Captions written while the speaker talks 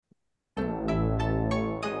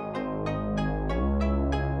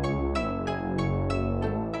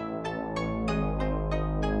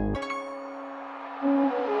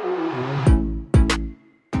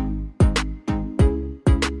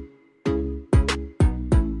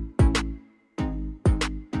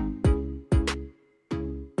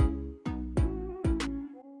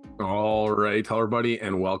All right, hello everybody,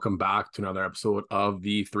 and welcome back to another episode of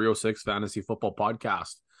the 306 Fantasy Football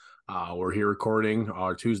Podcast. We're here recording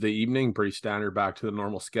our Tuesday evening, pretty standard, back to the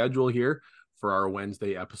normal schedule here for our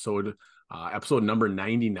Wednesday episode, episode number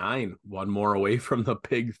 99, one more away from the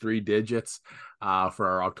big three digits for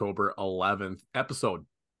our October 11th episode.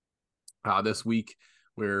 This week,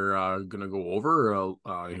 we're going to go over,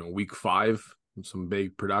 week 5, some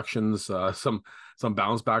big productions, some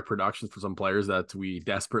bounce back productions for some players that we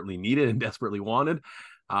desperately needed and desperately wanted.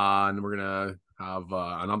 And we're going to have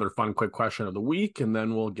another fun, quick question of the week, and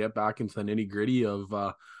then we'll get back into the nitty gritty of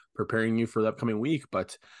preparing you for the upcoming week.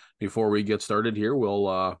 But before we get started here,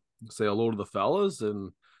 we'll say hello to the fellas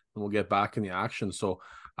and we'll get back in the action. So,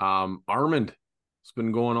 Armand, it's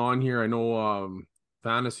been going on here. I know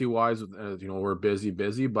fantasy wise, we're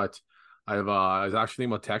busy, but I was actually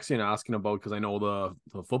thinking about texting and asking about, because I know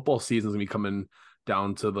the football season's gonna be coming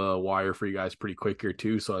down to the wire for you guys pretty quick here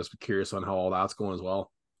too. So I was curious on how all that's going as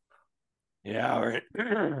well. Yeah,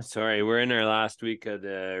 we're in our last week of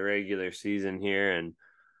the regular season here, and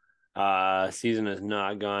season has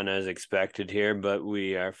not gone as expected here, but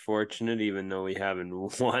we are fortunate. Even though we haven't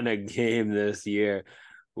won a game this year,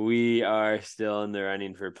 we are still in the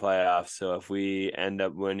running for playoffs. So if we end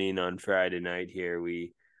up winning on Friday night here,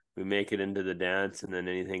 we make it into the dance, and then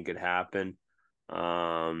anything could happen.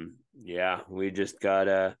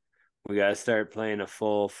 We gotta start playing a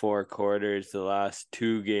full 4 quarters. The last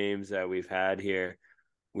 2 games that we've had here,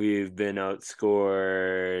 we've been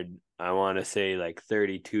outscored, I want to say, like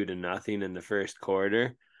 32-0 in the first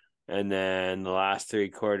quarter, and then the last 3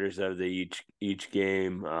 quarters of each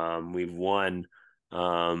game, we've won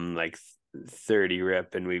like 30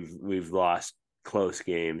 rip, and we've lost close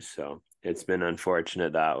games. So it's been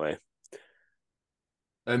unfortunate that way.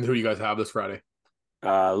 And who do you guys have this Friday?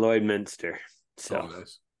 Lloydminster. So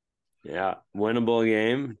nice. Yeah, winnable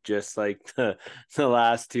game, just like the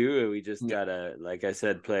last 2. We just gotta, like I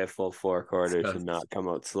said, play a full 4 quarters and not come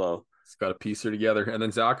out slow. It's got to piece her together. And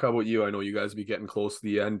then Zach, how about you? I know you guys will be getting close to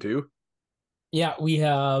the end too. Yeah, we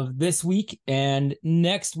have this week and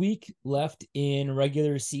next week left in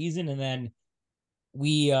regular season, and then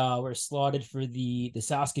we were slotted for the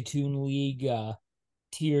Saskatoon League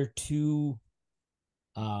Tier 2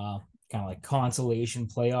 kind of like consolation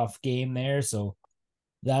playoff game there. So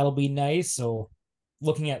that'll be nice. So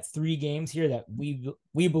looking at 3 games here that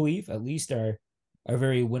we believe at least are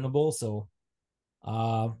very winnable. So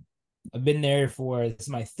I've been there for, this is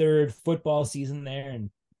my 3rd football season there, and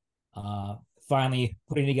finally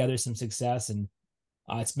putting together some success. And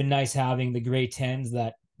it's been nice having the grade 10s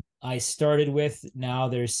that I started with. Now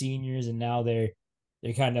they're seniors, and now they're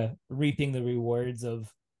kind of reaping the rewards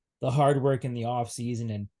of the hard work in the off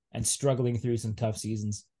season and struggling through some tough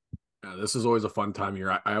seasons. Yeah, this is always a fun time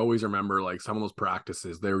here. I always remember, like, some of those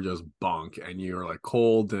practices, they were just bunk, and you were like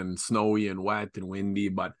cold and snowy and wet and windy.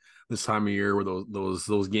 But this time of year, where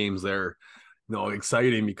those games, they're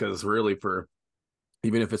exciting, because really, for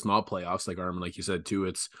even if it's not playoffs, like Armin, like you said too,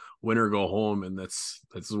 it's win or go home, and that's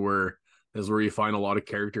where you find a lot of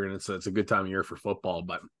character, and it's a good time of year for football.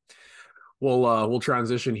 But we'll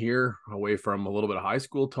transition here away from a little bit of high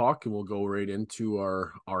school talk, and we'll go right into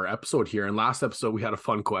our episode here. And last episode, we had a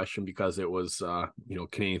fun question, because it was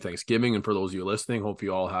Canadian Thanksgiving, and for those of you listening, hope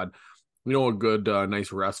you all had a good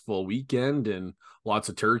nice restful weekend, and lots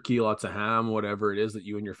of turkey, lots of ham, whatever it is that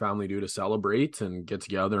you and your family do to celebrate and get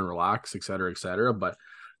together and relax, etc., etc. But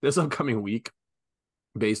this upcoming week,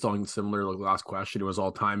 based on similar like last question, it was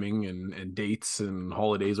all timing and dates and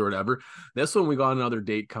holidays or whatever. This one, we got another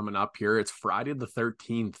date coming up here. It's Friday the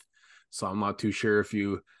 13th. So I'm not too sure if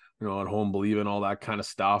you at home believe in all that kind of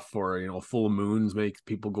stuff, or full moons make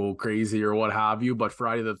people go crazy or what have you. But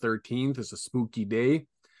Friday the 13th is a spooky day.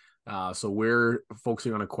 So we're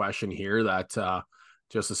focusing on a question here that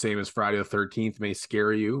just the same as Friday the 13th may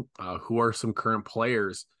scare you. Who are some current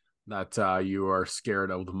players that you are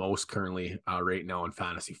scared of the most currently right now in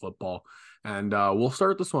fantasy football? And we'll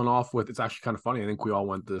start this one off with, it's actually kind of funny, I think we all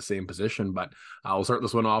went to the same position, but we'll start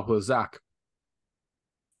this one off with Zach.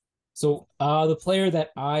 So the player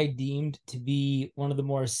that I deemed to be one of the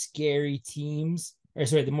more scary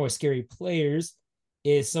the more scary players,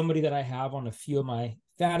 is somebody that I have on a few of my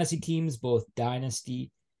fantasy teams, both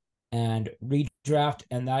dynasty and redraft,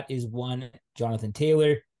 and that is one Jonathan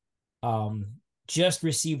Taylor. Just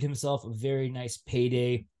received himself a very nice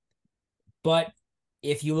payday. But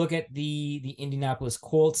if you look at the Indianapolis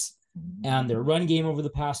Colts and their run game over the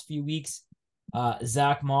past few weeks,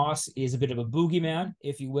 Zach Moss is a bit of a boogeyman,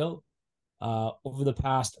 if you will. Over the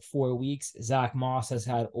past 4 weeks, Zach Moss has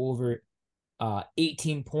had over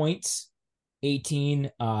 18 points,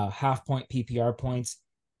 18 half-point PPR points,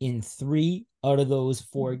 in 3 out of those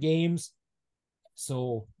 4 games.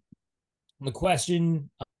 So the question,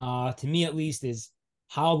 to me at least, is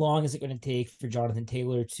how long is it going to take for Jonathan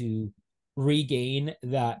Taylor to regain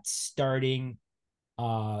that starting,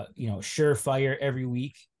 surefire every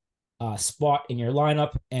week spot in your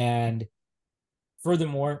lineup? And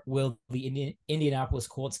furthermore, will the Indianapolis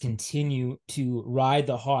Colts continue to ride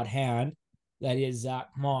the hot hand that is Zach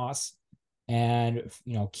Moss and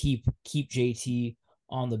keep JT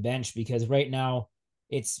on the bench? Because right now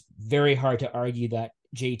it's very hard to argue that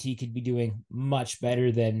JT could be doing much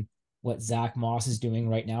better than what Zach Moss is doing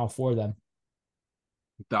right now for them.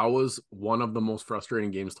 That was one of the most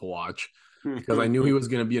frustrating games to watch because I knew he was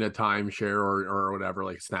going to be in a timeshare or whatever,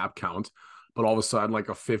 like snap count. But all of a sudden, like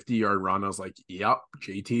a 50-yard run, I was like, yep,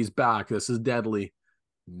 JT's back. This is deadly.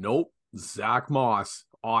 Nope. Zach Moss.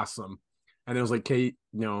 Awesome. And it was like, okay,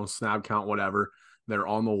 snap count, whatever. They're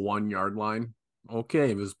on the 1-yard line.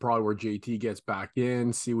 Okay, this is probably where JT gets back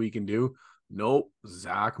in, see what he can do. Nope.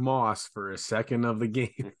 Zach Moss for a second of the game.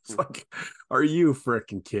 It's like, are you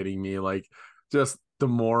freaking kidding me? Like, just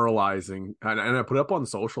demoralizing. And I put up on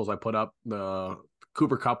socials, I put up the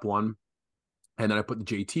Cooper Kupp one, and then I put the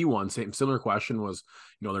JT one. Similar question was,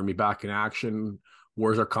 they're gonna be back in action.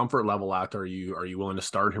 Where's our comfort level at? Are you willing to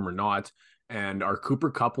start him or not? And our Cooper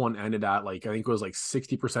Kupp one ended at, like, I think it was like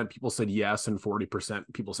 60% people said yes and 40%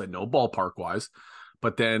 people said no, ballpark wise.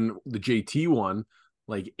 But then the JT one,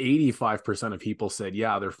 like 85% of people said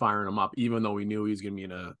yeah, they're firing him up, even though we knew he was gonna be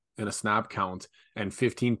in a snap count, and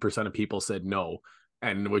 15% of people said no,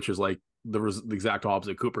 and which is like the exact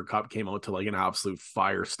opposite. Cooper Kupp came out to like an absolute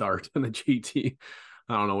fire start, and the JT,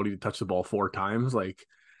 I don't know, what, he touched the ball 4 times. Like,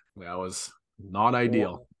 that was not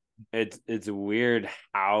ideal. It's weird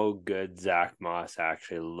how good Zach Moss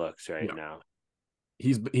actually looks right now.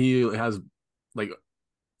 He has, like,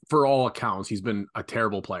 for all accounts, he's been a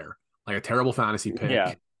terrible player, like a terrible fantasy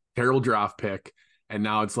pick, terrible draft pick, and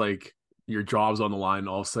now it's like your job's on the line.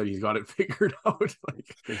 All of a sudden, he's got it figured out.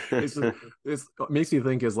 Like, it makes me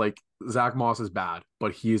think is like Zach Moss is bad,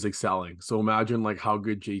 but he is excelling. So imagine like how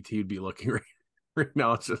good JT would be looking right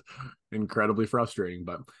now. It's just incredibly frustrating.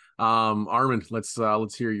 But Armin, let's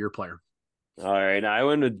hear your player. All right, I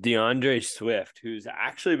went with DeAndre Swift, who's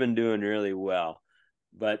actually been doing really well.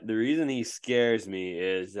 But the reason he scares me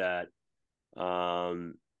is that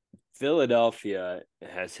Philadelphia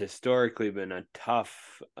has historically been a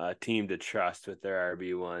tough team to trust with their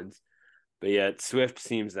RB1s, but yet Swift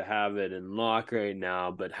seems to have it in lock right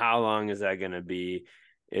now. But how long is that going to be?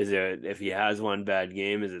 Is it, if he has one bad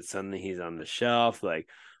game, is it something he's on the shelf? Like,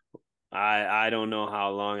 I don't know how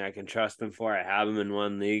long I can trust him for. I have him in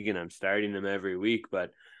one league and I'm starting him every week,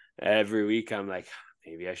 but every week I'm like,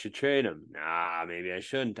 maybe I should trade him. Nah, maybe I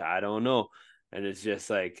shouldn't. I don't know. And it's just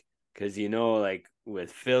like, because, like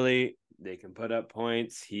with Philly, they can put up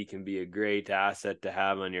points. He can be a great asset to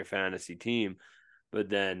have on your fantasy team. But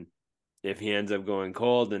then if he ends up going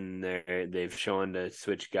cold and they've shown to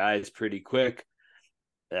switch guys pretty quick,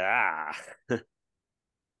 Yeah,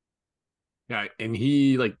 and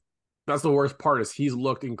he, like, that's the worst part is he's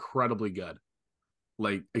looked incredibly good.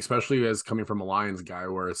 Like, especially as coming from a Lions guy,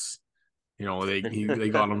 where it's, they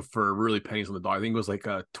got him for really pennies on the dollar. I think it was like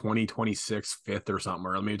a 2026 fifth or something,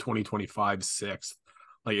 or maybe 2025 sixth.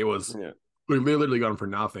 Like, it was, they literally got him for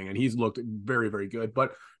nothing, and he's looked very, very good.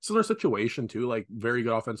 But similar situation too, like very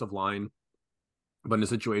good offensive line, but in the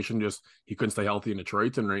situation, just he couldn't stay healthy in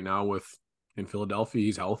Detroit, and right now in Philadelphia,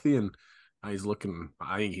 he's healthy and I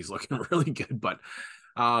think he's looking really good. But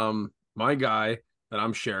my guy that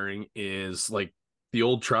I'm sharing is like the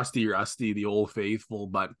old trusty Rusty, the old faithful,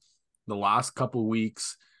 but the last couple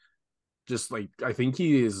weeks, just like, I think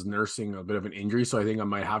he is nursing a bit of an injury, so I think I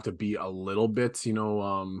might have to be a little bit, I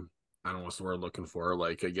don't know what's the word I'm looking for,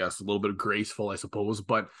 like, I guess a little bit graceful, I suppose,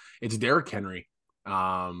 but it's Derrick Henry.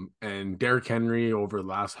 And Derrick Henry over the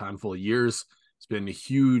last handful of years, it's been a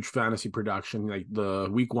huge fantasy production. Like, the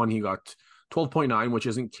week 1, he got 12.9, which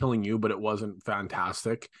isn't killing you, but it wasn't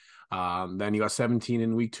fantastic. Then he got 17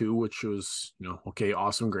 in week 2, which was, okay,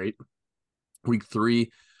 awesome, great. Week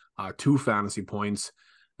 3, 2 fantasy points.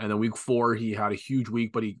 And then week 4, he had a huge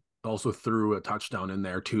week, but he also threw a touchdown in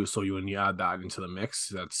there too. So when you add that into the mix,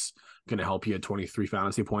 that's going to help you at 23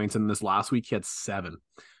 fantasy points. And this last week, he had 7.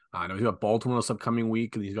 I know he's got Baltimore this upcoming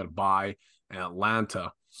week, and he's got a bye and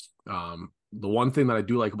Atlanta. The one thing that I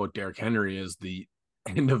do like about Derrick Henry is the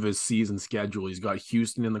end of his season schedule. He's got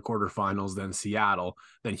Houston in the quarterfinals, then Seattle,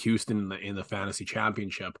 then Houston in the fantasy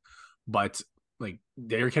championship. But like,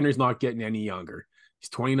 Derrick Henry's not getting any younger. He's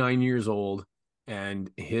 29 years old, and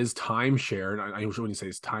his timeshare, and I usually wouldn't say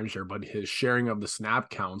his timeshare, but his sharing of the snap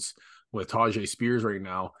counts with Tajay Spears right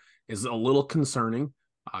now is a little concerning.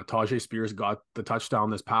 Tajay Spears got the touchdown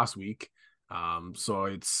this past week. So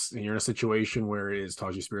you're in a situation where is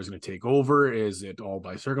Tajay Spears going to take over? Is it all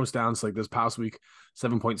by circumstance? Like this past week,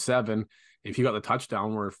 7.7. If you got the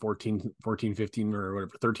touchdown, we're 14, 15 or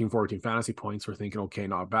whatever, 13, 14 fantasy points. We're thinking, okay,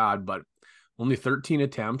 not bad, but only 13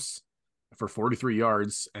 attempts for 43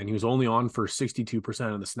 yards. And he was only on for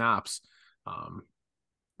 62% of the snaps.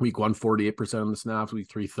 Week 1, 48% of the snaps. Week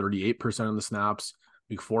 3, 38% of the snaps.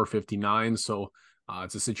 Week 4, 59. So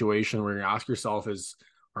it's a situation where you ask yourself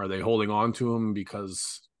are they holding on to him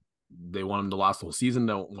because they want him to last the whole season,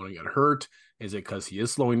 don't want to get hurt? Is it because he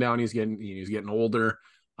is slowing down? He's getting older.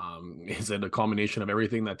 Is it a combination of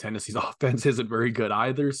everything? That Tennessee's offense isn't very good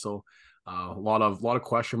either. So a lot of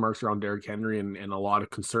question marks around Derrick Henry and a lot of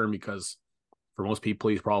concern because for most people,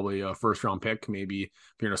 he's probably a first round pick. Maybe if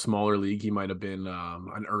you're in a smaller league, he might have been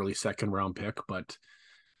an early second round pick. But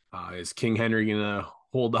is King Henry going to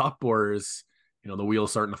hold up, or is the wheels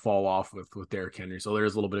starting to fall off with Derrick Henry? So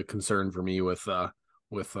there's a little bit of concern for me with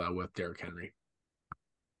Derrick Henry.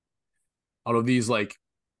 Out of these, like,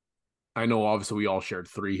 I know obviously we all shared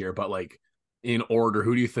 3 here, but like in order,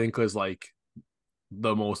 who do you think is like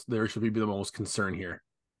there should be the most concern here?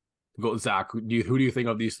 Go, Zach. Who do you think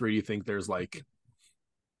of these 3? Do you think there's like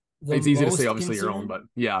it's easy to say obviously your own, but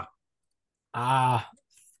yeah. I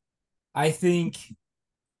think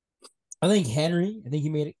Henry. I think he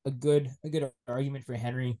made a good argument for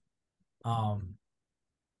Henry. That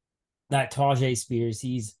Tajay Spears,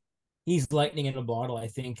 he's lightning in a bottle. I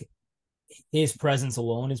think his presence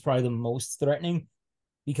alone is probably the most threatening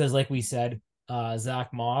because, like we said,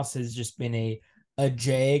 Zach Moss has just been a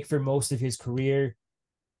jag for most of his career,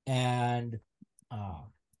 and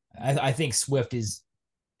I think Swift is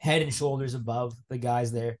head and shoulders above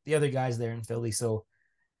the other guys there in Philly. So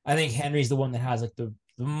I think Henry's the one that has like the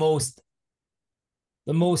most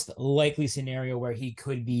likely scenario where he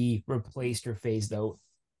could be replaced or phased out.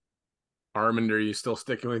 Armand, are you still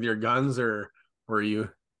sticking with your guns, or were you?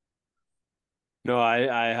 No,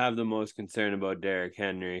 I have the most concern about Derrick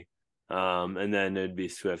Henry, and then it'd be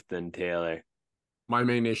Swift and Taylor. My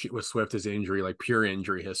main issue with Swift is injury, like pure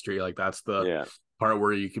injury history. Like that's the part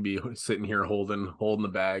where you could be sitting here holding the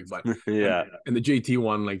bag. But yeah, and the JT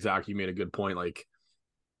one, like Zach, you made a good point. Like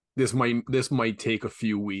this might take a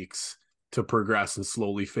few weeks to progress and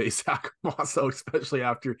slowly face Zach Moss out, especially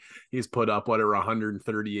after he's put up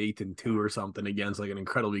 138 and 2 or something against like an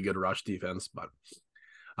incredibly good rush defense. But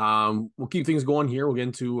we'll keep things going here. We'll get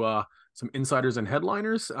into some insiders and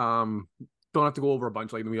headliners. Don't have to go over a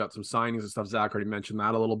bunch. Like we got some signings and stuff. Zach already mentioned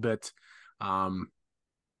that a little bit.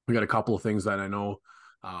 We got a couple of things that I know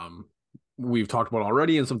we've talked about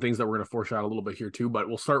already, and some things that we're going to foreshadow a little bit here too. But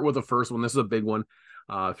we'll start with the first one. This is a big one.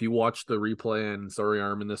 If you watch the replay, and sorry,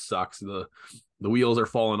 Armin, this sucks. The wheels are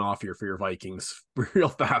falling off here for your Vikings real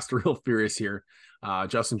fast, real furious here.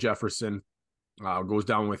 Justin Jefferson goes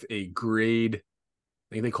down with a grade,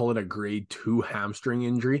 I think they call it a grade 2 hamstring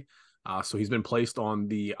injury. So he's been placed on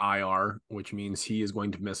the IR, which means he is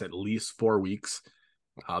going to miss at least 4 weeks.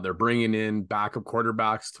 They're bringing in backup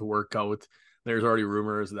quarterbacks to work out. There's already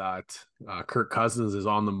rumors that Kirk Cousins is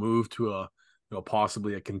on the move to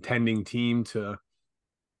possibly a contending team to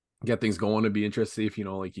get things going. To be interested if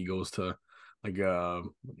like he goes to like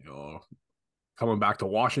coming back to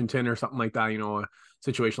Washington or something like that. A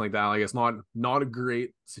situation like that. Like it's not a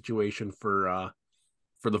great situation for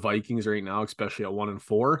the Vikings right now, especially at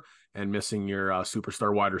 1-4 and missing your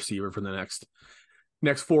superstar wide receiver for the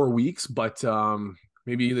next 4 weeks. But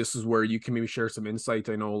maybe this is where you can maybe share some insight.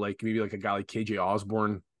 I know like maybe like a guy like KJ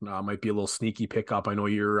Osborne might be a little sneaky pickup. I know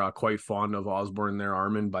you're quite fond of Osborne there,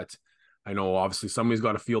 Armin, but I know obviously somebody's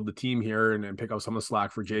got to field the team here and pick up some of the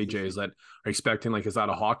slack for JJ. Is that are expecting like, is that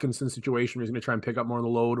a Hawkinson situation where he's going to try and pick up more of the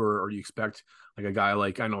load, or do you expect like a guy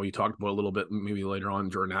like, I know you talked about a little bit maybe later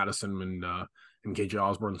on, Jordan Addison and KJ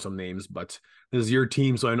Osborne, some names, but this is your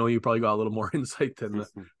team, so I know you probably got a little more insight than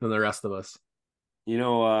the rest of us.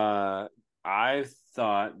 I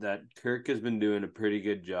thought that Kirk has been doing a pretty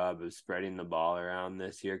good job of spreading the ball around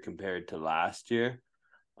this year compared to last year.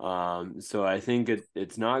 So I think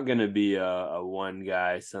it's not going to be a one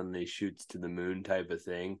guy suddenly shoots to the moon type of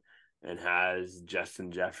thing and has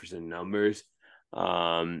Justin Jefferson numbers.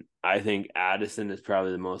 I think Addison is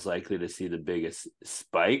probably the most likely to see the biggest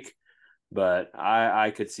spike. But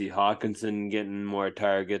I could see Hawkinson getting more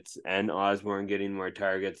targets and Osborne getting more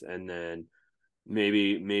targets, and then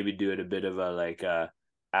maybe do it a bit of a like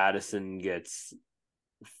Addison gets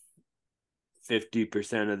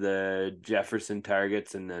 50% of the Jefferson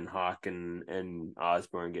targets, and then Hawk and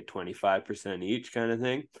Osborne get 25% each kind of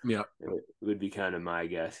thing. Yeah, it would be kind of my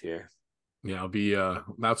guess here. Yeah, I'll be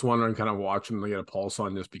that's one I'm kind of watching to get a pulse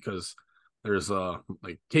on this because there's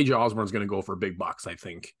like KJ Osborne's gonna go for big bucks, I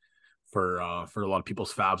think, for a lot of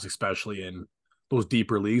people's fabs, especially in those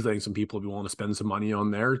deeper leagues. I think some people will be willing to spend some money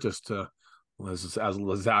on there just to, as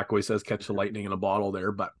Zach always says, catch the lightning in a bottle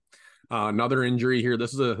there. But another injury here.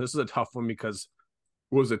 This is a tough one because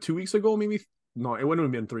was it 2 weeks ago? Maybe no, it wouldn't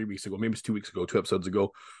have been 3 weeks ago. Maybe it's 2 weeks ago, 2 episodes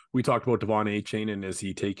ago. We talked about Devon A-Chain and is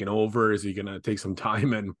he taking over? Is he gonna take some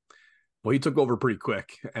time? And well, he took over pretty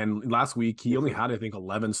quick. And last week he only had, I think,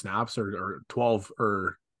 11 snaps or 12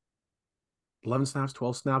 or 11 snaps,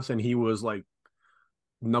 12 snaps, and he was like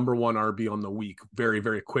number one RB on the week very,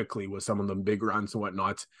 very quickly with some of the big runs and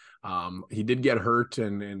whatnot. He did get hurt,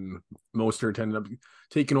 and Mostert ended up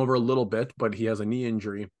taking over a little bit, but he has a knee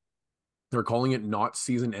injury. They're calling it not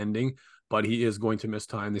season ending, but he is going to miss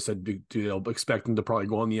time. They said they'll expect him to probably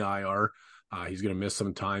go on the IR. He's going to miss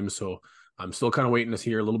some time. So I'm still kind of waiting to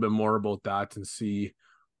hear a little bit more about that and see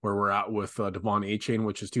where we're at with Devon A-Chain,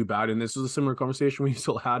 which is too bad. And this is a similar conversation we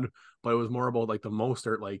still had, but it was more about like the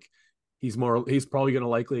Mostert, like he's probably going to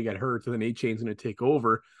likely get hurt, and then A-Chain's going to take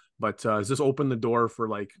over. But does this open the door for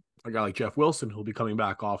like a guy like Jeff Wilson, who'll be coming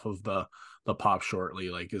back off of the pop shortly?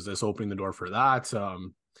 Like, is this opening the door for that?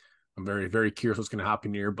 I'm very, very curious what's going to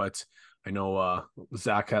happen here, but I know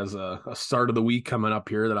Zach has a start of the week coming up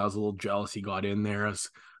here that I was a little jealous he got in there. I was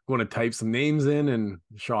going to type some names in, and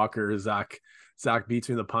shocker, Zach beats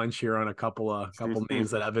me the punch here on a couple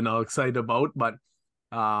names that I've been excited about. But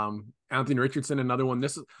Anthony Richardson, another one.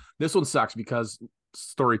 This one sucks because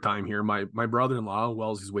story time here. My brother-in-law,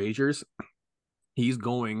 Wells' Wagers, he's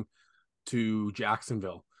going to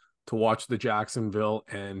Jacksonville to watch the Jacksonville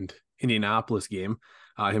and Indianapolis game.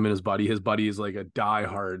 Him and his buddy. His buddy is like a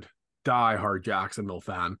diehard Jacksonville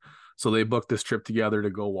fan. So they booked this trip together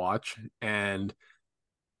to go watch. And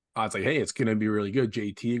I was like, hey, it's going to be really good.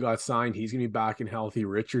 JT got signed. He's going to be back and healthy.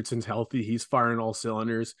 Richardson's healthy. He's firing all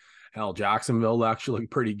cylinders. Hell, Jacksonville actually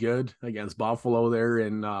looked pretty good against Buffalo there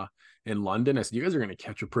in London. I said, you guys are going to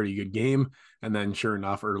catch a pretty good game. And then sure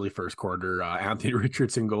enough, early first quarter, Anthony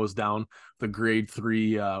Richardson goes down the grade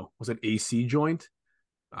 3, was it AC joint?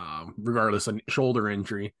 Regardless, a shoulder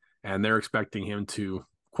injury. And they're expecting him to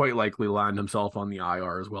quite likely land himself on the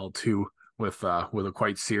IR as well, too, with a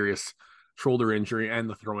quite serious shoulder injury and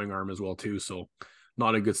the throwing arm as well, too. So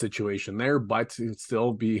not a good situation there, but it'd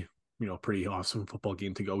still be, pretty awesome football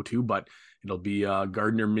game to go to. But it'll be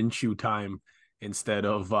Gardner Minshew time instead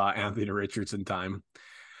of Anthony Richardson time.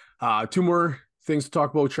 Two more things to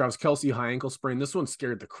talk about. Travis Kelce, high ankle sprain. This one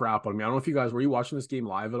scared the crap out of me. I don't know if you guys, were you watching this game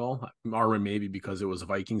live at all? Or maybe because it was a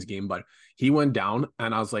Vikings game, but he went down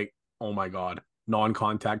and I was like, oh my God,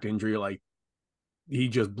 non-contact injury. Like he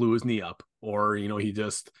just blew his knee up, or, he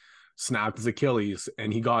just snapped his Achilles,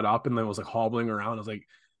 and he got up and then was like hobbling around. I was like,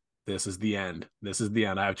 this is the end. This is the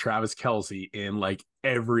end. I have Travis Kelce in like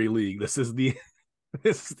every league. This is the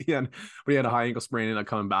end. But he had a high ankle sprain and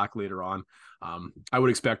coming back later on. I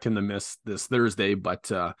would expect him to miss this Thursday,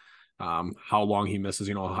 but how long he misses,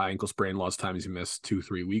 a high ankle sprain, lots of times he missed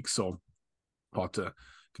 2-3 weeks. So I'll have to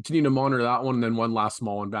continue to monitor that one. And then one last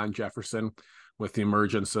small one, Van Jefferson, with the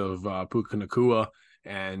emergence of Puka Nacua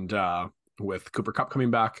and with Cooper Kupp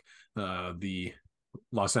coming back, the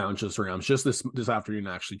Los Angeles Rams just this afternoon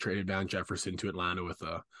actually traded Van Jefferson to Atlanta with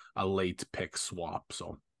a late pick swap.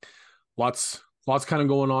 So lots kind of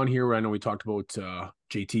going on here. I know we talked about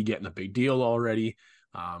JT getting a big deal already,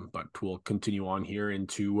 but we'll continue on here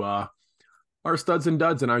into our studs and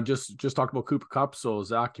duds. And I just talked about Cooper Kupp, so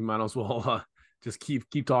Zach, you might as well just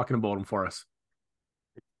keep talking about him for us.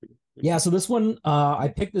 Yeah, so this one, I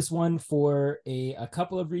picked this one for a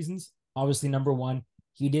couple of reasons. Obviously, number one,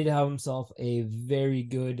 he did have himself a very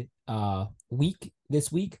good week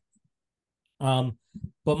this week. But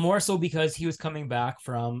more so because he was coming back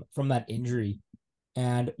from that injury.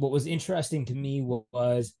 And what was interesting to me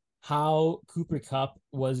was how Cooper Kupp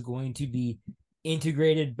was going to be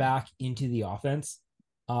integrated back into the offense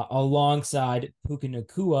alongside Puka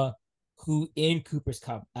Nacua, who in Cooper's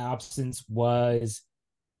Kupp absence was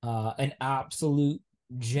an absolute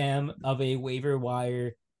gem of a waiver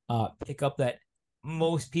wire pickup that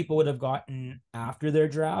most people would have gotten after their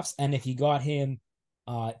drafts. And if you got him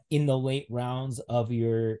in the late rounds of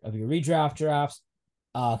your redraft drafts,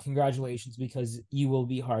 congratulations, because you will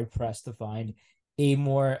be hard pressed to find a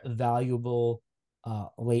more valuable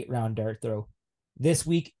late round dart throw. This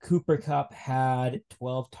week, Cooper Kupp had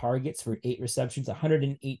 12 targets for 8 receptions,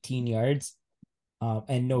 118 yards,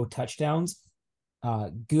 and no touchdowns.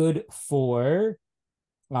 Good for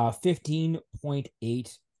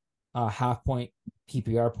 15.8 half point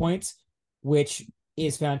PPR points, which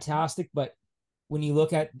is fantastic. But when you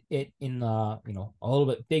look at it in the, a little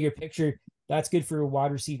bit bigger picture, that's good for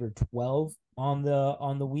wide receiver 12 on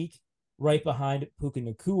the week, right behind Puka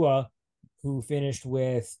Nacua, who finished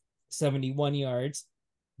with 71 yards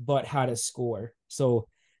but had a score. So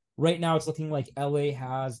right now it's looking like LA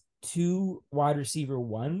has two wide receiver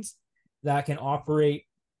ones that can operate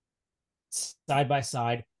side by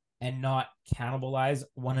side and not cannibalize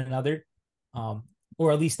one another.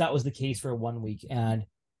 Or at least that was the case for 1 week. And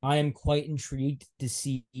I am quite intrigued to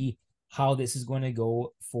see how this is going to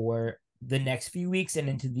go for the next few weeks and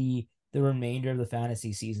into the remainder of the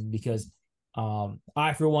fantasy season, because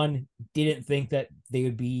I, for one, didn't think that they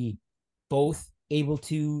would be both able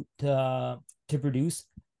to produce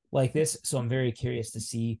like this. So I'm very curious to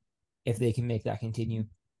see if they can make that continue.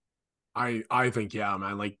 I think, yeah,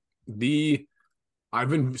 man. Like I've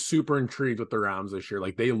been super intrigued with the Rams this year.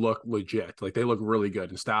 Like they look legit. Like they look really good.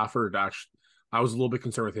 And Stafford, actually, I was a little bit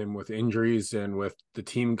concerned with him with injuries and with the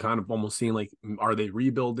team kind of almost seeing like, are they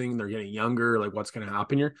rebuilding? They're getting younger. Like what's going to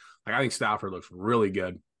happen here? Like I think Stafford looks really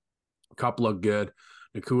good. Kupp looked good.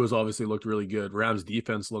 Nakua's obviously looked really good. Rams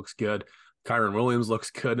defense looks good. Kyron Williams looks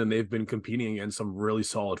good, and they've been competing against some really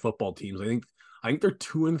solid football teams. I think they're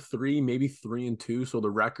 2-3, maybe 3-2. So the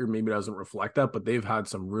record maybe doesn't reflect that, but they've had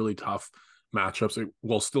some really tough matchups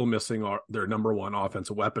while still missing their number one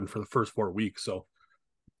offensive weapon for the first 4 weeks. So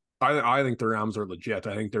I think the Rams are legit.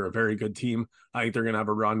 I think they're a very good team. I think they're going to have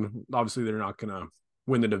a run. Obviously, they're not going to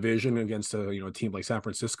win the division against a team like San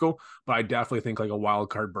Francisco, but I definitely think like a wild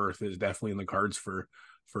card berth is definitely in the cards for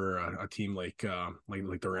a team like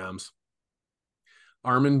the Rams.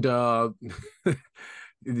 Armand,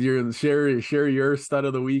 you share your stud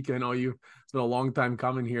of the week. I know it's been a long time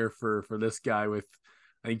coming here for this guy. With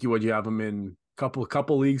I think you have him in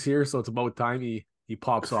couple leagues here, so it's about time he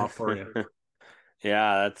pops off for you.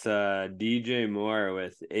 Yeah, that's DJ Moore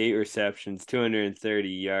with 8 receptions, 230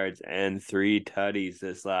 yards, and 3 tutties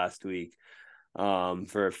this last week,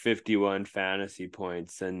 for 51 fantasy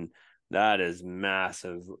points, and that is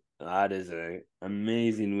massive. That is an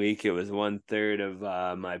amazing week. It was 1/3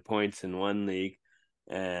 of my points in one league,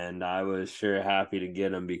 and I was sure happy to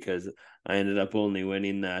get him because I ended up only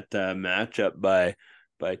winning that matchup by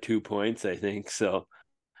 2 points, I think. So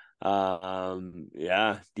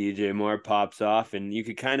yeah, DJ Moore pops off, and you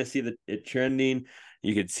could kind of see it trending.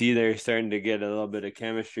 You could see they're starting to get a little bit of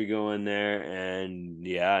chemistry going there, and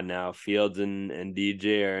yeah, now Fields and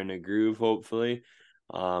DJ are in a groove, hopefully.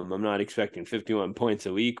 I'm not expecting 51 points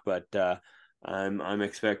a week, but I'm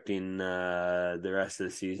expecting the rest of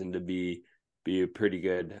the season to be a pretty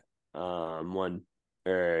good one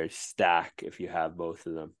or stack if you have both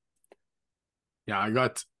of them. Yeah, I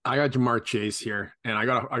got Jamar Chase here, and I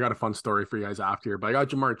got a fun story for you guys after. But I got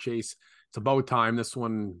Jamar Chase. It's about time. This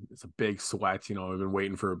one is a big sweat. I've been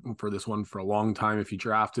waiting for this one for a long time. If you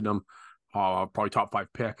drafted him, probably top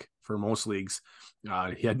 5 pick for most leagues.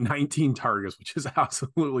 He had 19 targets, which is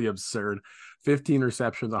absolutely absurd. 15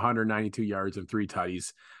 receptions, 192 yards, and 3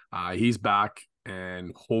 tutties. He's back,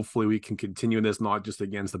 and hopefully we can continue this, not just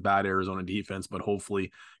against the bad Arizona defense, but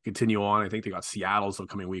hopefully continue on. I think they got Seattle this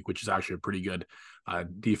upcoming week, which is actually a pretty good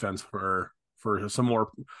defense for some more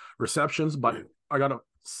receptions. But I got a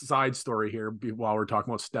side story here while we're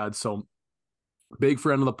talking about studs. So big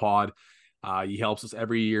friend of the pod. He helps us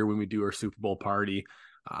every year when we do our Super Bowl party.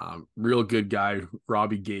 Real good guy,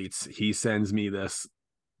 Robbie Gates. He sends me this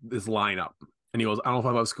lineup, and he goes, "I don't know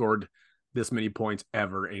if I've scored this many points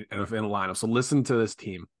ever in a lineup." So listen to this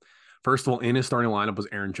team. First of all, in his starting lineup was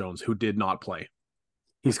Aaron Jones, who did not play.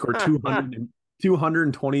 He scored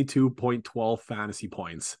 222.12 fantasy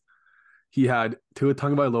points. He had Tua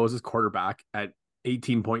Tagovailoa as his quarterback at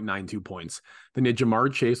 18.92 points. Then he had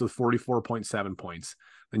Jamar Chase with 44.7 points.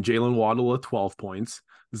 Then Jalen Waddle with 12 points.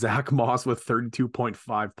 Zach Moss with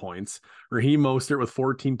 32.5 points. Raheem Mostert with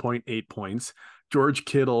 14.8 points. George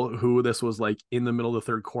Kittle, who this was like in the middle of the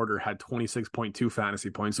third quarter, had 26.2 fantasy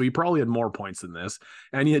points. So he probably had more points than this.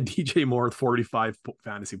 And he had DJ Moore with 45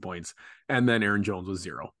 fantasy points. And then Aaron Jones was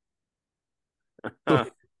 0. So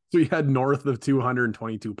he had north of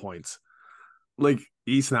 222 points. Like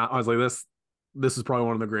I was like, this is probably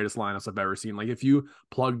one of the greatest lineups I've ever seen. Like if you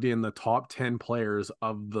plugged in the top 10 players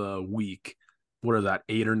of the week, what are that?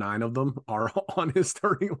 8 or 9 of them are on his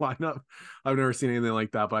starting lineup. I've never seen anything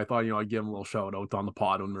like that, but I thought, I'd give him a little shout out on the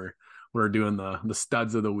pod when we're doing the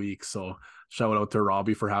studs of the week. So shout out to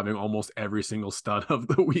Robbie for having almost every single stud of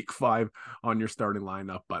the week 5 on your starting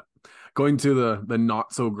lineup. But going to the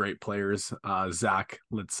not so great players, Zach,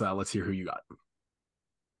 let's hear who you got.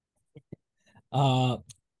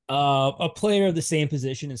 A player of the same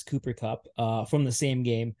position as Cooper Kupp, from the same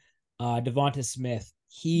game, Devonta Smith.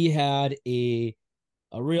 He had a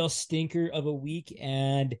a real stinker of a week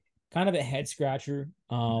and kind of a head scratcher.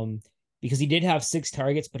 Because he did have 6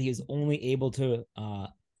 targets, but he was only able to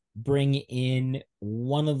bring in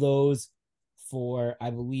one of those for,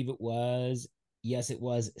 I believe it was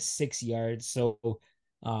 6 yards. So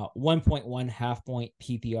 1.1 half point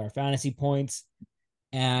PPR fantasy points.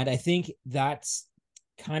 And I think that's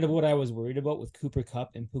kind of what I was worried about with Cooper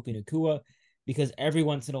Kupp and Puka Nacua, because every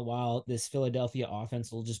once in a while, this Philadelphia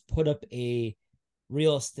offense will just put up a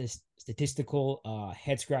real statistical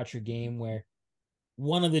head scratcher game where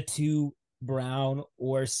one of the two, Brown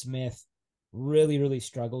or Smith, really, really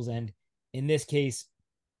struggles. And in this case,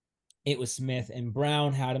 it was Smith, and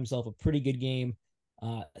Brown had himself a pretty good game,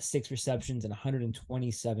 6 receptions and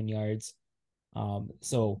 127 yards.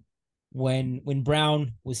 So when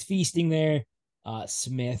Brown was feasting there,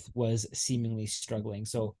 Smith was seemingly struggling.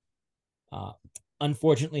 So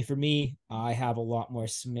unfortunately for me, I have a lot more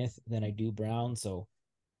Smith than I do Brown. So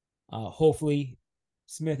hopefully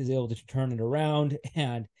Smith is able to turn it around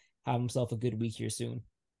and have himself a good week here soon.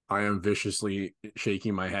 I am viciously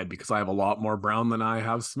shaking my head because I have a lot more Brown than I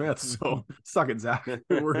have Smith. So suck it, Zach.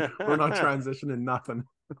 We're not transitioning nothing.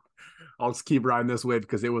 I'll just keep riding this wave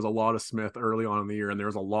because it was a lot of Smith early on in the year, and there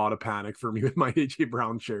was a lot of panic for me with my AJ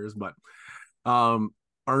Brown shares. But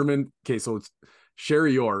Armin, okay, so it's share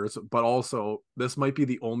yours, but also this might be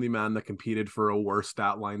the only man that competed for a worse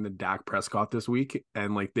stat line than Dak Prescott this week,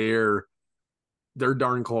 and like they're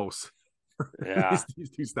darn close. Yeah,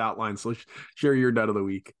 these two stat lines. So share your dud of the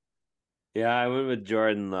week. Yeah, I went with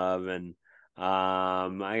Jordan Love, and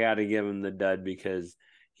I got to give him the dud because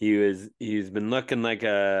he's been looking like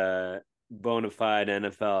a bona fide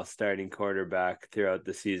NFL starting quarterback throughout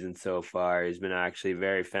the season so far. He's been actually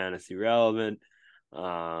very fantasy relevant.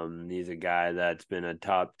 He's a guy that's been a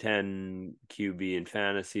top 10 QB in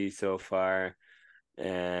fantasy so far.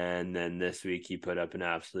 And then this week he put up an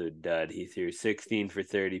absolute dud. He threw 16 for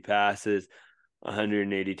 30 passes,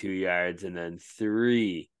 182 yards, and then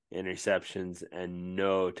 3 interceptions and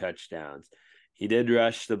no touchdowns. He did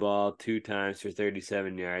rush the ball 2 times for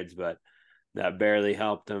 37 yards, but that barely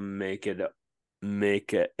helped him make it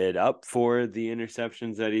up for the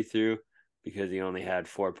interceptions that he threw, because he only had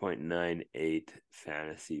 4.98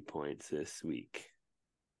 fantasy points this week.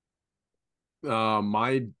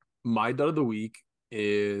 My dud of the week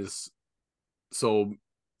is so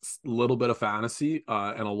a little bit of fantasy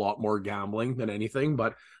and a lot more gambling than anything,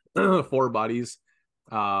 but 4 buddies,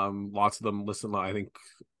 lots of them listen. I think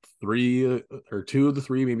 3 or 2 of the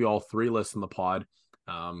 3, maybe all 3 listen to the pod.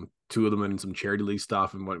 2 of them in some charity league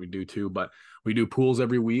stuff and what we do too, but we do pools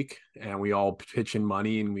every week and we all pitch in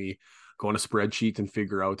money and we go on a spreadsheet and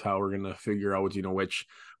figure out how we're going to figure out,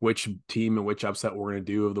 which team and which upset we're going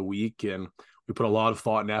to do of the week. And we put a lot of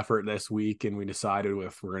thought and effort this week, and we decided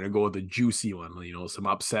we're going to go with the juicy one, some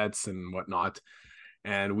upsets and whatnot.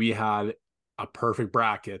 And we had a perfect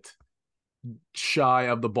bracket shy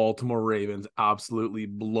of the Baltimore Ravens absolutely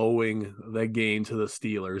blowing the game to the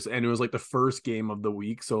Steelers. And it was like the first game of the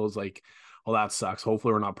week. So it was like, well, that sucks.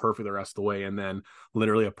 Hopefully we're not perfect the rest of the way. And then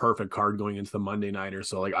literally a perfect card going into the Monday nighter.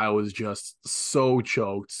 So like I was just so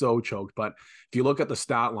choked. But if you look at the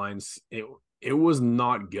stat lines, it was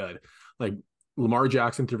not good. Like Lamar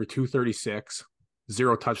Jackson threw for 236,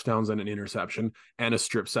 0 touchdowns and an interception, and a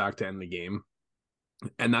strip sack to end the game.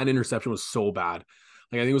 And that interception was so bad.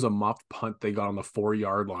 Like I think it was a muffed punt they got on the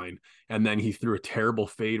 4-yard line, and then he threw a terrible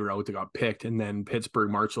fade route that got picked, and then Pittsburgh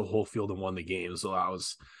marched the whole field and won the game. So that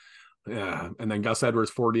was, yeah. And then Gus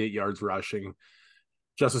Edwards 48 yards rushing,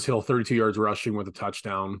 Justice Hill 32 yards rushing with a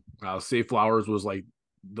touchdown. Save Flowers was like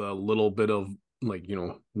the little bit of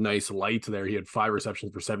nice light there. He had 5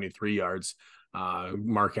 receptions for 73 yards.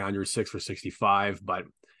 Mark Andrews 6 for 65, but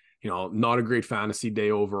not a great fantasy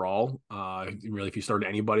day overall. Really, if you started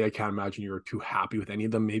anybody, I can't imagine you were too happy with any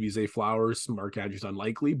of them. Maybe Zay Flowers, Mark Andrews,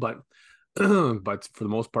 unlikely, but but for the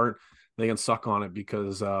most part, they can suck on it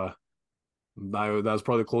because that was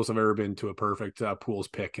probably the closest I've ever been to a perfect pools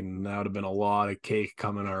pick, and that would have been a lot of cake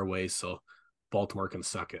coming our way. So Baltimore can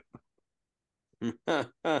suck it.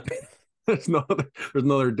 There's no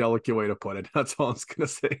other delicate way to put it. That's all I was gonna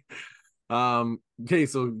say. Okay,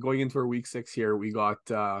 so going into our week 6 here, we got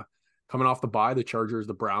coming off the bye, the Chargers,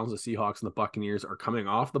 the Browns, the Seahawks, and the Buccaneers are coming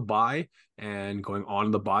off the bye, and going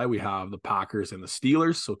on the bye, we have the Packers and the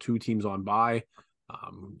Steelers. So 2 teams on bye.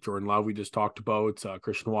 Jordan Love, we just talked about,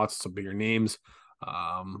 Christian Watson, some bigger names.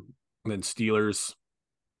 And then Steelers,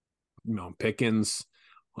 Pickens,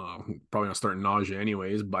 probably not starting Najee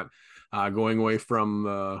anyways, but going away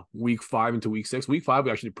from week 5 into week 6. Week 5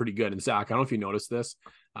 we actually did pretty good. And Zach, I don't know if you noticed this.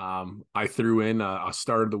 I threw in a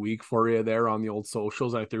start of the week for you there on the old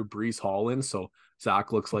socials. I threw Brees Hall in, so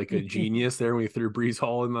Zach looks like a genius there when he threw Brees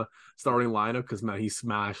Hall in the starting lineup because man, he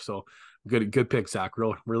smashed. So good pick, Zach.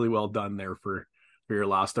 Really well done there for your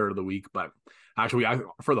last start of the week. But actually,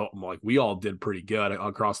 we all did pretty good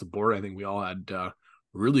across the board. I think we all had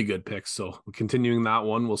really good picks. So continuing that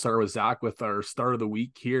one, we'll start with Zach with our start of the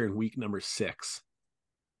week here in week number 6.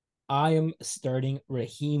 I am starting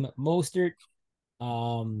Raheem Mostert.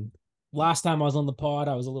 Last time I was on the pod,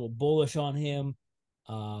 I was a little bullish on him,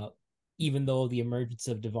 even though the emergence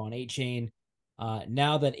of Devon Achane.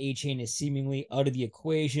 Now that Achane is seemingly out of the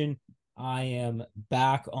equation, I am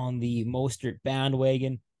back on the Mostert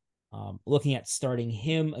bandwagon, looking at starting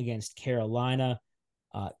him against Carolina.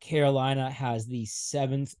 Carolina has the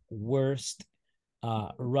 7th worst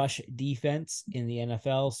rush defense in the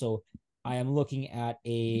NFL, so I am looking at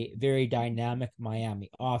a very dynamic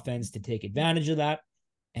Miami offense to take advantage of that,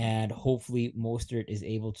 and hopefully Mostert is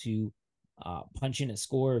able to punch in a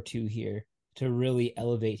score or two here to really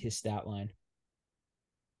elevate his stat line.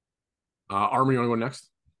 Armin, you want to go next?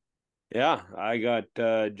 Yeah, I got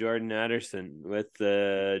Jordan Addison with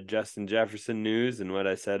the Justin Jefferson news and what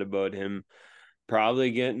I said about him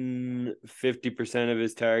probably getting 50% of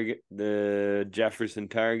his the Jefferson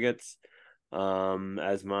targets,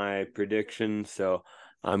 as my prediction. So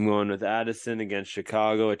I'm going with Addison against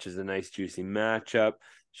Chicago, which is a nice juicy matchup.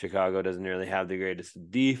 Chicago doesn't really have the greatest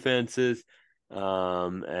defenses.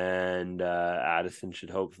 And Addison should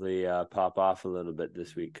hopefully pop off a little bit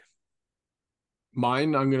this week.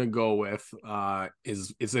 Mine I'm gonna go with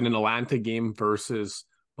is in an Atlanta game versus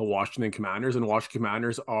the Washington Commanders, and Washington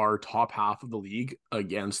Commanders are top half of the league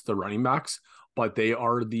against the running backs, but they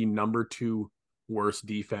are the number 2 worst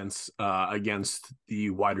defense against the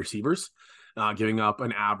wide receivers, giving up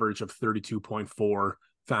an average of 32.4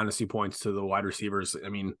 fantasy points to the wide receivers. I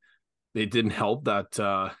mean, it didn't help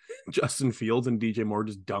that Justin Fields and DJ Moore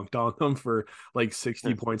just dunked on them for like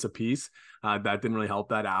 60 points apiece. That didn't really help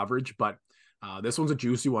that average, but this one's a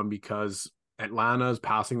juicy one because Atlanta's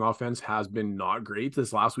passing offense has been not great.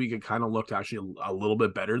 This last week, it kind of looked actually a little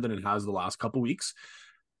bit better than it has the last couple weeks.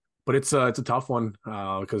 But it's a tough one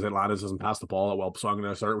because Atlanta doesn't pass the ball that well. So I'm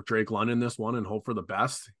going to start with Drake London this one and hope for the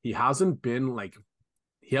best. He hasn't been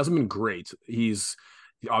great. He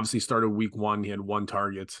obviously started week 1. He had 1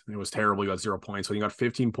 target. It was terrible. He got 0 points. So he got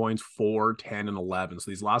 15 points, 4, 10, and 11.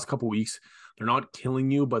 So these last couple weeks, they're not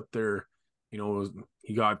killing you, but they're,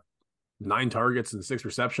 he got 9 targets and 6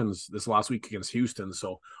 receptions this last week against Houston.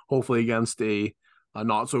 So hopefully against a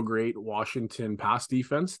not so great Washington pass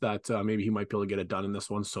defense that maybe he might be able to get it done in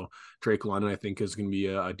this one. So Drake London, I think, is going to be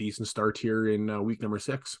a decent start here in week number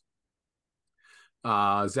 6.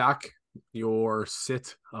 Zach, your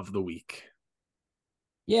sit of the week.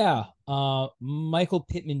 Yeah, Michael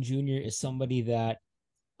Pittman Jr. is somebody that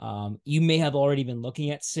you may have already been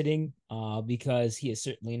looking at sitting because he is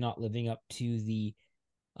certainly not living up to the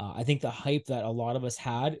I think the hype that a lot of us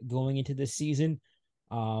had going into this season.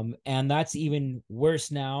 And that's even worse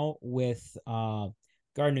now with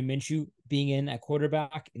Gardner Minshew being in at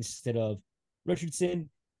quarterback instead of Richardson.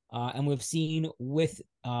 And we've seen with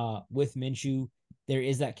Minshew, there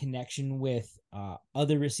is that connection with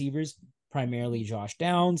other receivers, primarily Josh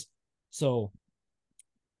Downs. So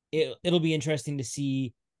it'll be interesting to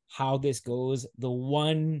see how this goes. The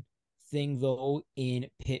one thing, though, in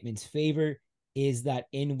Pittman's favor is that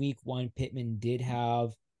in week 1, Pittman did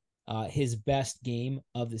have his best game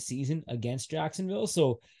of the season against Jacksonville.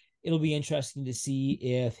 So it'll be interesting to see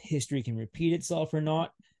if history can repeat itself or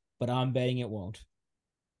not, but I'm betting it won't.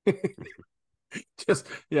 Blunt.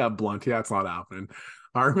 Yeah, it's not happening.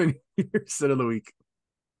 Armin, your sit of the week.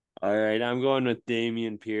 All right, I'm going with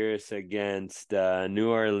Dameon Pierce against New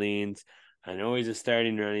Orleans. I know he's a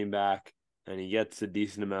starting running back and he gets a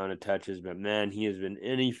decent amount of touches, but man, he has been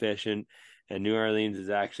inefficient. And New Orleans is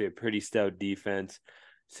actually a pretty stout defense.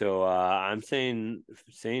 So I'm saying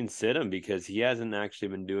sit him because he hasn't actually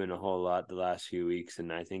been doing a whole lot the last few weeks.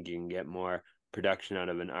 And I think you can get more production out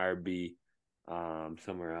of an RB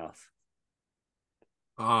somewhere else.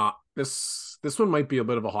 This one might be a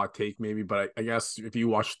bit of a hot take maybe, but I guess if you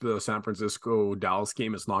watch the San Francisco Dallas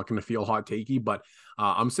game, it's not going to feel hot takey, but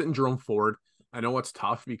I'm sitting Jerome Ford. I know it's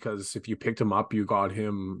tough because if you picked him up, you got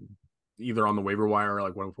him either on the waiver wire or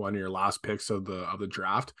like one of your last picks of the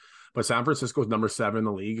draft. But San Francisco is number 7 in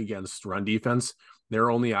the league against run defense.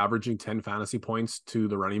 They're only averaging 10 fantasy points to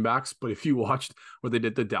the running backs. But if you watched what they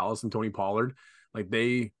did to Dallas and Tony Pollard, like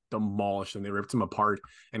they demolished them, they ripped them apart.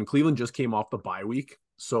 And Cleveland just came off the bye week.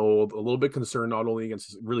 So a little bit concerned not only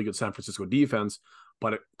against really good San Francisco defense,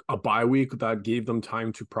 but a bye week that gave them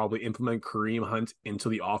time to probably implement Kareem Hunt into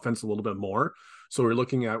the offense a little bit more. So we're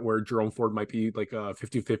looking at where Jerome Ford might be like a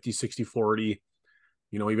 50-50, 60-40,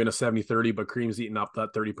 even a 70-30, but Kareem's eating up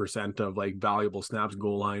that 30% of like valuable snaps,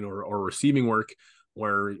 goal line or receiving work,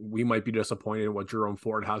 where we might be disappointed in what Jerome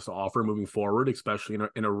Ford has to offer moving forward, especially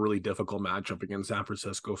in a really difficult matchup against San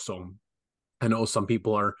Francisco. So I know some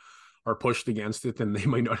people are pushed against it and they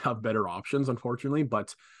might not have better options, unfortunately,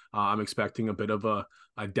 but I'm expecting a bit of a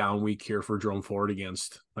down week here for Jerome Ford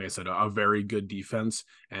against, like I said, a very good defense,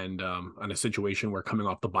 and in a situation where coming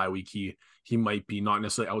off the bye week, he might be not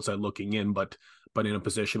necessarily outside looking in, but in a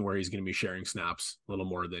position where he's going to be sharing snaps a little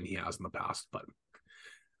more than he has in the past. But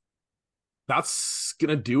that's going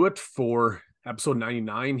to do it for episode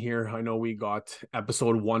 99 here. I know we got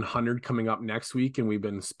episode 100 coming up next week, and we've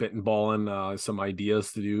been spitballing some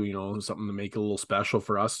ideas to do, something to make it a little special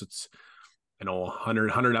for us. It's,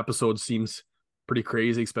 100 episodes seems pretty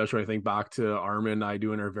crazy, especially when I think back to Armin and I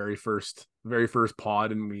doing our very first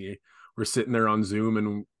pod, and we were sitting there on Zoom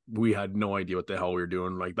and we had no idea what the hell we were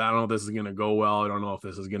doing. Like, I don't know if this is going to go well. I don't know if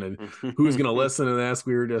this is going to, who's going to listen to this.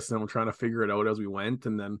 We were just, trying to figure it out as we went.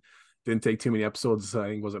 And then didn't take too many episodes. I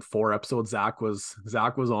think, was it 4 episodes? Zach was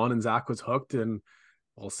on and Zach was hooked. And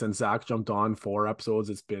well, since Zach jumped on 4 episodes,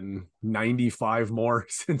 it's been 95 more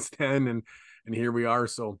since then. And here we are.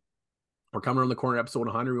 So we're coming around the corner, episode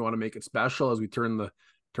 100. We want to make it special as we turn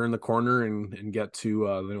the corner and get to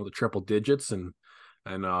the triple digits. And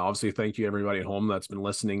obviously, thank you everybody at home that's been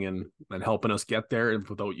listening and helping us get there. And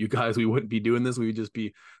without you guys, we wouldn't be doing this. We would just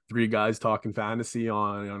be 3 guys talking fantasy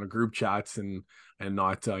on a group chats and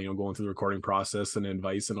not going through the recording process and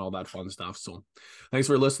advice and all that fun stuff. So thanks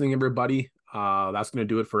for listening, everybody. That's going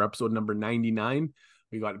to do it for episode number 99.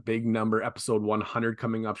 We got a big number, episode 100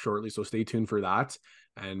 coming up shortly, so stay tuned for that.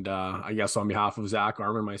 And I guess on behalf of Zach,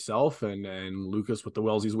 Armin, myself, and Lucas with the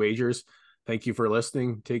Wellesley's Wagers, thank you for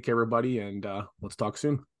listening. Take care, everybody, and let's talk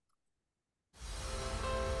soon.